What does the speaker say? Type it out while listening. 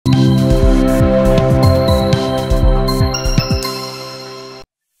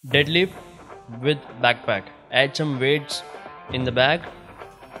Deadlift with backpack. Add some weights in the bag.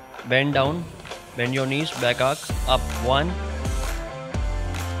 Bend down, bend your knees, back arc, up. 1,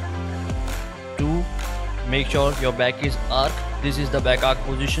 2, make sure your back is arched. This is the back arc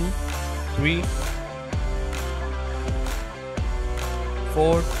position. 3,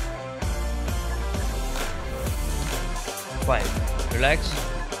 4, 5. Relax.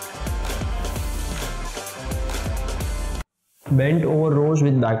 Bent over rows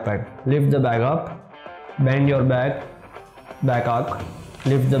with backpack. Lift the bag up. Bend your back arc.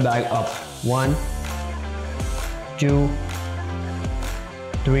 Lift the bag up. 1, 2,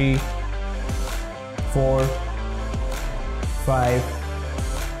 3, 4, 5,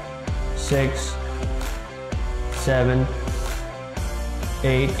 6, 7,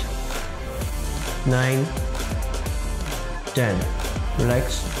 8, 9, 10.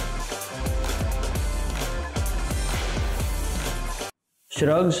 Relax.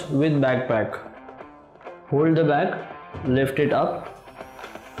 Shrugs with backpack. Hold the bag, lift it up,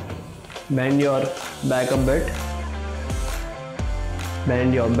 bend your back a bit,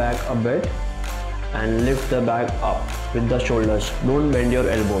 and lift the bag up with the shoulders. Don't bend your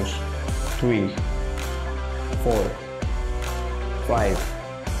elbows. 3, 4, 5,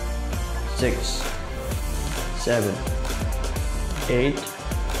 6, 7, 8,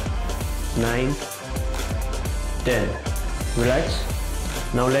 9, 10. Relax.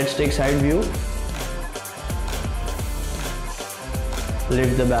 Now let's take side view.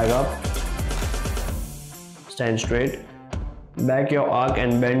 Lift the bag up. Stand straight. Back your arc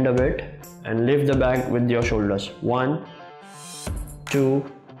and bend a bit and lift the bag with your shoulders. 1, 2,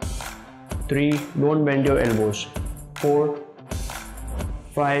 3. Don't bend your elbows. 4,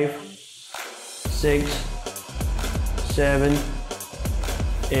 5, 6, 7,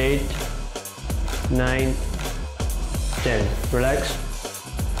 8, 9, 10. Relax.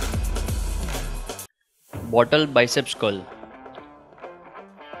 Bottle biceps curl.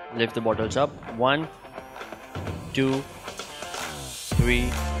 Lift the bottles up. 1, 2,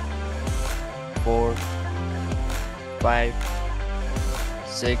 3, 4, 5,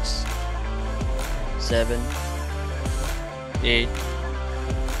 6, 7, 8,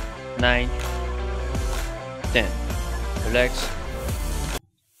 9, 10. Relax.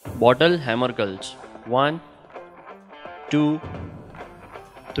 Bottle hammer curls. 1, 2,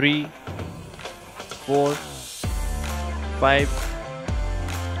 3, 4, 5,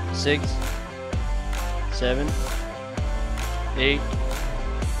 6, 7, 8,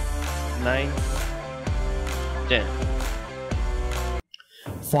 9, 10.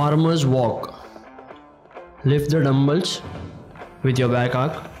 Farmer's walk. Lift the dumbbells with your back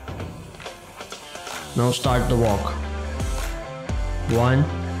arc. Now start the walk. 1,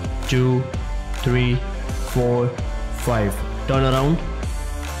 2, 3, 4, 5. Turn around.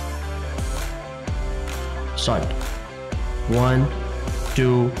 Start. 1,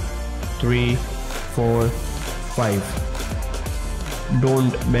 2, 3, 4, 5.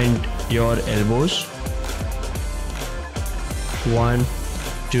 Don't bend your elbows. 1,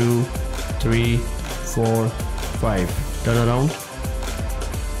 2, 3, 4, 5. Turn around.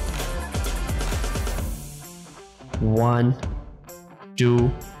 1,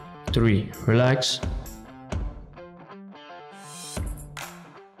 2, 3. Relax.